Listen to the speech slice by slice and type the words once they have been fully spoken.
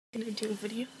Gonna do a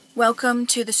video. Welcome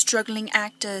to the Struggling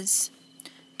Actors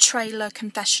trailer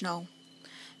confessional.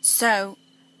 So,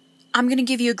 I'm going to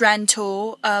give you a grand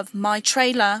tour of my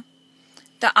trailer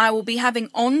that I will be having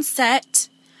on set.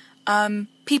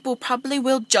 People probably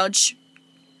will judge,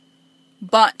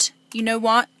 but you know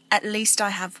what? At least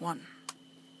I have one.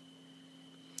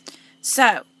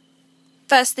 So,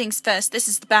 first things first, this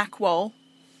is the back wall.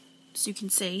 As you can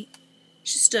see,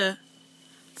 just a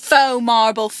faux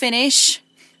marble finish.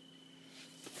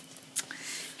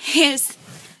 Here's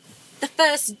the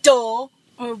first door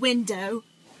or window.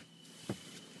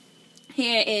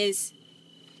 Here is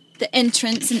the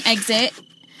entrance and exit.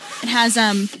 It has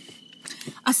a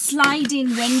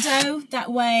sliding window.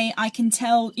 That way I can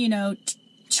tell,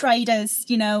 traders,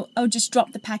 oh, just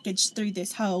drop the package through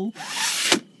this hole.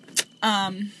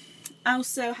 I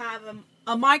also have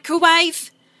a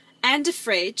microwave and a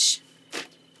fridge.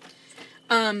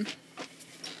 It's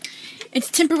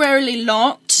temporarily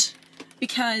locked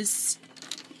because,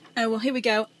 oh well, here we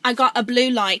go. I got a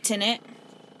blue light in it.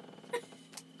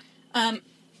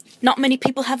 Not many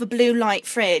people have a blue light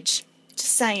fridge.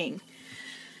 Just saying.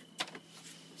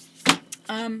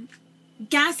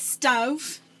 Gas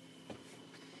stove.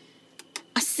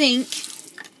 A sink.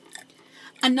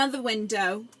 Another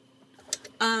window.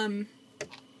 A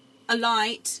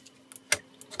light.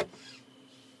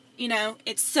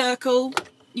 It's circle.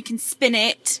 You can spin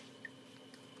it.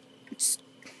 It's,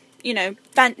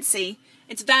 fancy.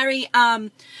 It's very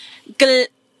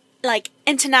like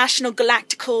international,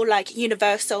 galactical, like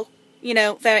universal,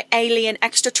 very alien,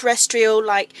 extraterrestrial.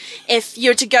 Like if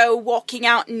you're to go walking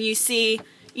out and you see,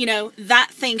 that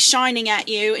thing shining at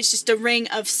you, it's just a ring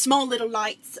of small little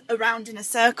lights around in a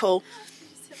circle.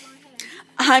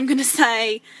 I'm gonna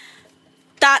say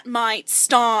that might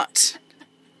start,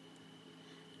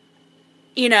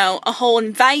 a whole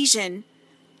invasion.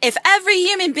 If every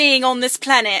human being on this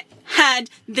planet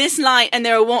had this light and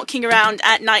they were walking around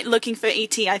at night looking for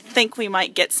E.T., I think we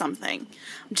might get something.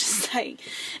 I'm just saying.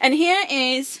 And here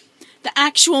is the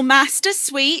actual master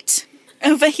suite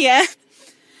over here.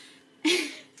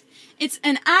 It's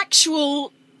an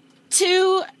actual,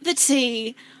 to the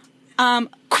T,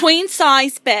 queen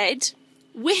size bed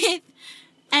with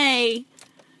a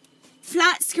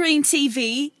flat screen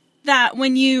TV that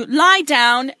when you lie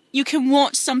down, you can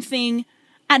watch something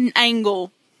at an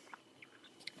angle.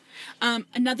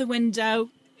 Another window,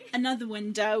 and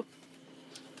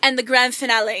the grand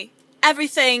finale.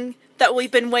 Everything that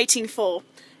we've been waiting for.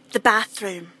 The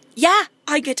bathroom. Yeah,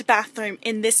 I get a bathroom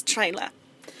in this trailer.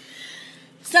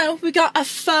 So we got a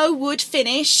faux wood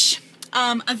finish,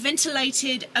 a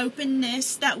ventilated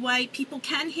openness, that way people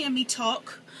can hear me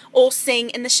talk or sing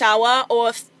in the shower, or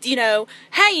if,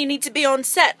 hey, you need to be on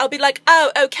set, I'll be like,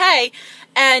 oh, okay,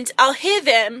 and I'll hear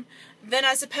them. Then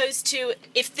as opposed to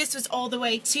if this was all the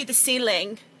way to the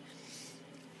ceiling,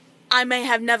 I may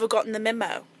have never gotten the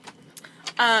memo.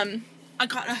 I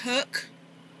got a hook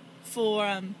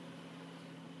for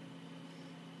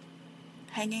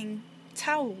hanging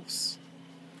towels.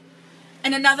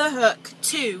 And another hook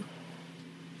too.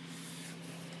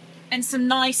 And some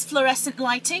nice fluorescent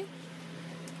lighting.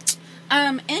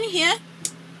 In here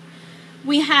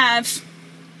we have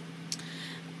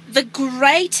the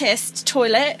greatest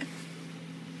toilet.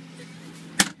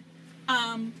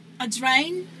 A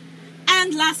drain,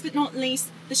 and last but not least,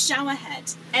 the shower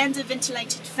head and a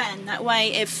ventilated fan. That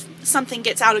way, if something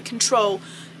gets out of control,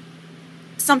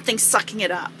 something's sucking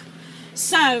it up.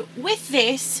 So, with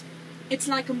this, it's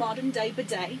like a modern day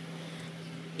bidet.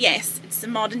 Yes, it's a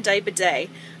modern day bidet,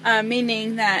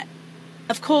 meaning that,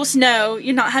 of course, no,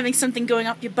 you're not having something going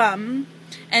up your bum.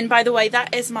 And by the way,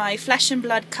 that is my flesh and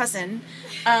blood cousin,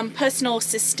 personal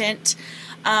assistant,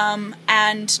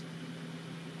 and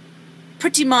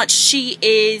pretty much she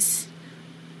is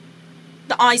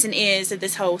the eyes and ears of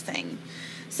this whole thing.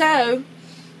 So,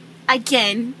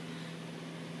 again,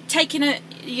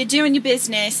 you're doing your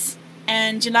business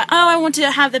and you're like, oh, I want to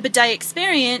have the bidet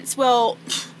experience. Well,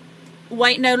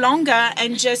 wait no longer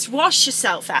and just wash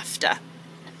yourself after.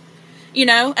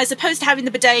 As opposed to having the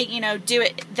bidet, do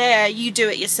it there, you do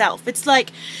it yourself. It's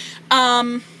like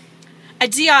a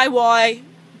DIY,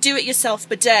 do-it-yourself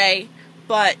bidet,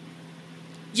 but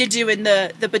you're doing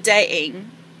the bideting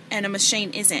and a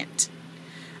machine isn't.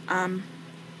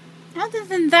 Other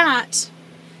than that,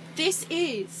 this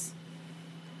is,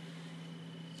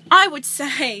 I would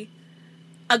say,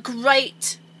 a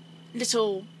great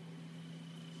little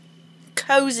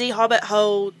cozy hobbit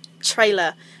hole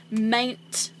trailer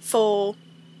meant for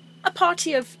a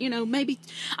party of, maybe,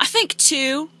 I think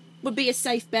 2 would be a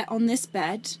safe bet on this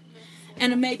bed.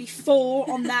 and maybe 4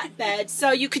 on that bed.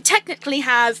 So you could technically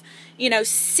have, you know,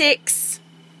 6,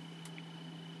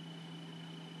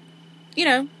 you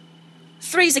know,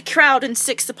 3's a crowd and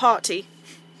 6's a party.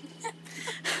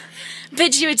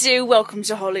 Bid you adieu, welcome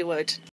to Hollywood.